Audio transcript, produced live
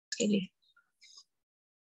के लिए.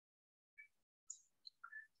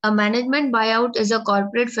 A management buyout is a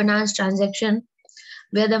corporate finance transaction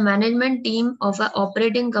where the management team of an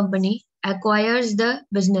operating company acquires the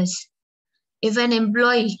business. If an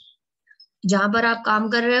employee, जहां पर आप काम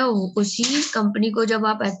कर रहे हो उसी कंपनी को जब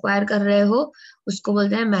आप एक्वायर कर रहे हो उसको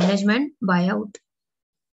बोलते हैं management buyout.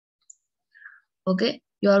 Okay,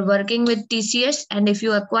 you are working with TCS, and if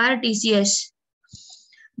you acquire TCS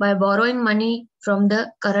by borrowing money from the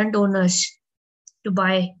current owners to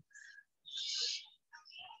buy,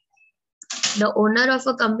 the owner of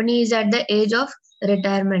a company is at the age of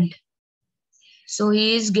retirement, so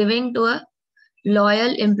he is giving to a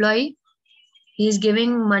loyal employee, he is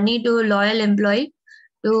giving money to a loyal employee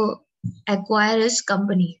to acquire his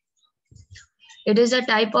company. It is a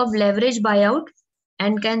type of leverage buyout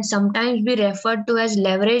and can sometimes be referred to as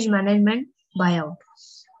leverage management buyout.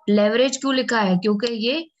 Leverage क्यों लिखा है? क्योंकि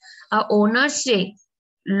ये owner से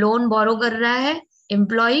loan बोरो कर रहा है,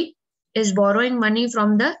 employ is borrowing money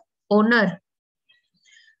from the owner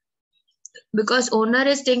because owner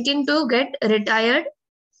is thinking to get retired.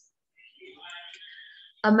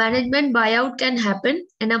 A management buyout can happen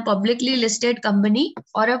in a publicly listed company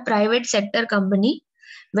or a private sector company.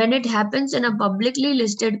 When it happens in a publicly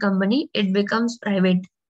listed company, it becomes private.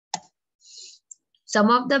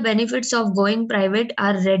 Some of the benefits of going private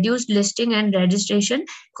are reduced listing and registration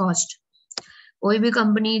cost. कोई भी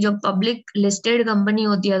company जो public listed company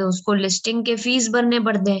होती है तो उसको listing के fees भरने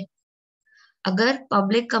पड़ते हैं. अगर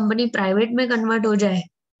पब्लिक कंपनी प्राइवेट में कन्वर्ट हो जाए,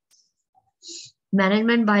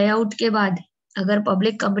 मैनेजमेंट बायआउट के बाद अगर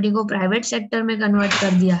पब्लिक कंपनी को प्राइवेट सेक्टर में कन्वर्ट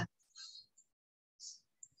कर दिया,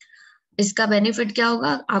 इसका बेनिफिट क्या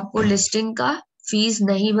होगा? आपको लिस्टिंग का फीस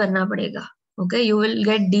नहीं भरना पड़ेगा. Okay, you will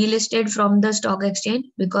get delisted from the stock exchange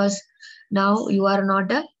because now you are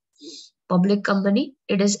not a public company,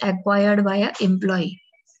 it is acquired by a employ.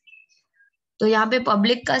 तो यहाँ पे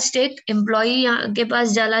पब्लिक का स्टेक एम्प्लॉय के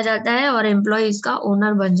पास चला जाता है और एम्प्लॉय इसका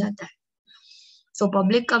ओनर बन जाता है. So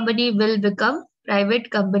public company will become private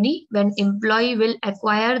company when employee will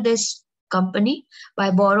acquire this company by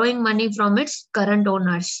borrowing money from its current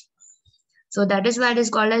owners. So that is why it is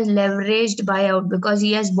called as leveraged buyout because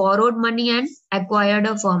he has borrowed money and acquired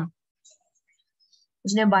a firm.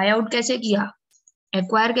 उसने buyout कैसे किया,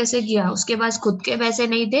 acquire कैसे किया? उसके पास खुद के पैसे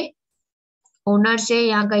नहीं थे, ओनर से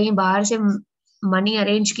या कहीं बाहर से मनी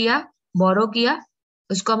अरेंज किया, बोरो किया.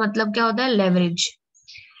 उसका मतलब क्या होता है? Leverage.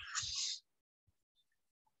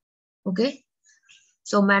 Okay,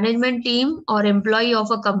 so management team or employee of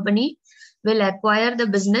a company will acquire the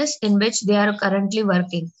business in which they are currently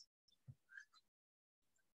working.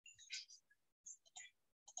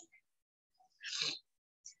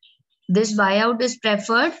 This buyout is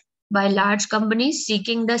preferred by large companies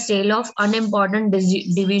seeking the sale of unimportant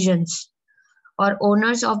divisions or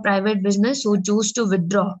owners of private business who choose to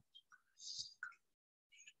withdraw.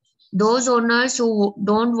 Those owners who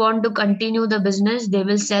don't want to continue the business, they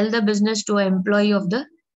will sell the business to an employee of the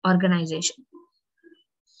organization.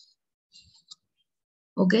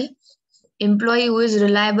 Okay, employee who is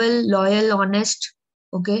reliable, loyal, honest,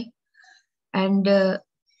 okay, and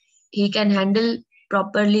he can handle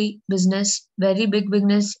properly business, very big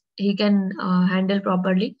business he can handle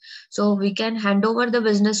properly. So we can hand over the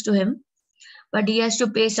business to him, but he has to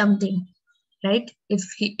pay something. Right?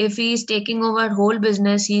 If he is taking over whole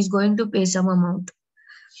business, he is going to pay some amount.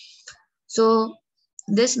 So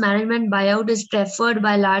this management buyout is preferred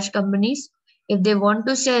by large companies if they want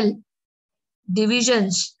to sell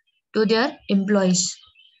divisions to their employees.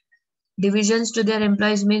 Divisions to their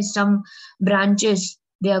employees means some branches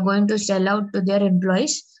they are going to sell out to their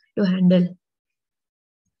employees to handle.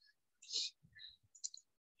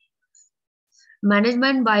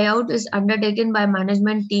 Management buyout is undertaken by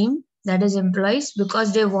management team, that is employees,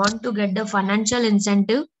 because they want to get the financial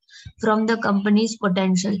incentive from the company's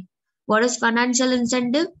potential. What is financial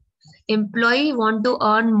incentive? Employee want to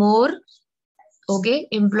earn more. Okay,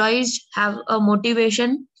 employees have a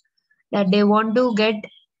motivation that they want to get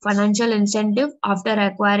financial incentive after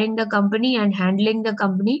acquiring the company and handling the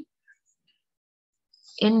company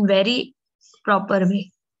in very proper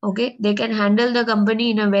way. Okay, they can handle the company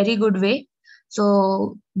in a very good way,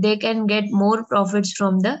 so they can get more profits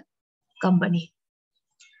from the company.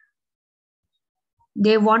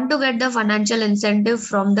 They want to get the financial incentive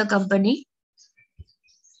from the company,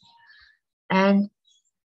 and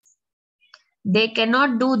they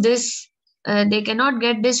cannot do this. They cannot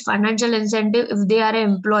get this financial incentive if they are an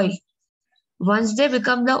employee. Once they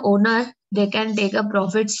become the owner, they can take a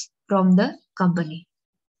profits from the company.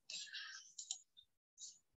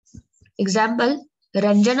 Example,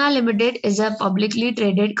 Ranjana Limited is a publicly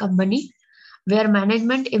traded company. where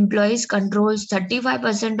management employees controls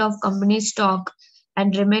 35% of company stock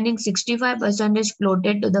and remaining 65% is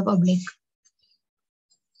floated to the public.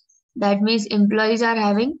 That means employees are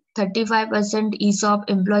having 35% ESOP,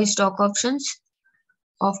 employee stock options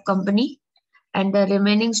of company, and the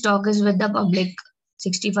remaining stock is with the public,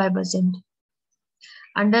 65%.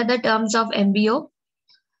 Under the terms of MBO,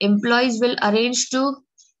 employees will arrange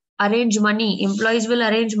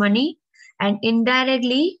money, and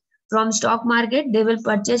indirectly from stock market they will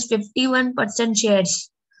purchase 51% shares.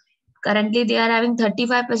 Currently they are having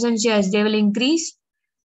 35% shares. They will increase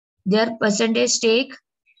their percentage stake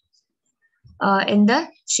in the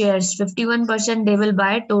shares. 51% they will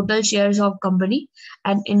buy total shares of company,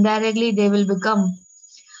 and indirectly they will become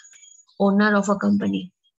owner of a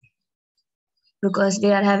company because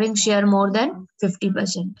they are having share more than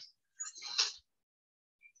 50%.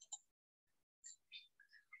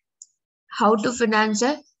 How to finance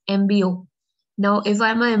a MBO? Now, if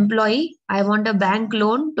I'm an employee, I want a bank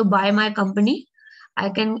loan to buy my company. I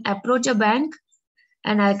can approach a bank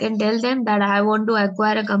and I can tell them that I want to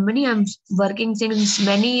acquire a company. I'm working since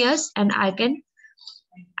many years and I can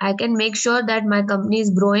make sure that my company is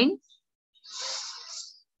growing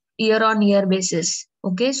year on year basis.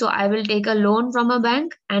 Okay, so I will take a loan from a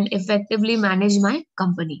bank and effectively manage my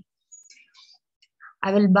company.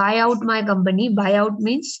 I will buy out my company. Buyout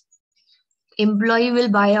means employee will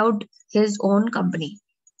buy out his own company.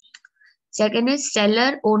 Second is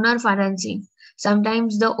seller owner financing.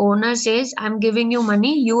 Sometimes the owner says, I'm giving you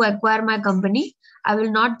money, you acquire my company, I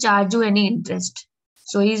will not charge you any interest.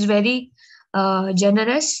 So he is very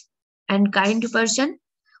generous and kind person.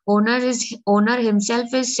 Owner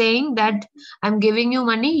himself is saying that I'm giving you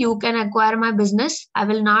money, you can acquire my business, I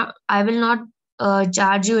will not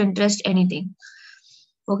charge you interest anything.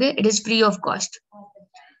 Okay, it is free of cost.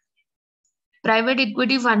 Private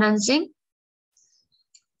equity financing,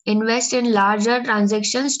 invest in larger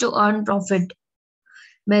transactions to earn profit.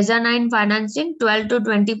 Mezzanine financing, 12 to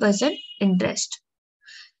 20% interest.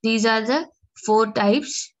 These are the 4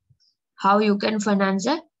 types how you can finance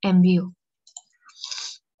a MBO.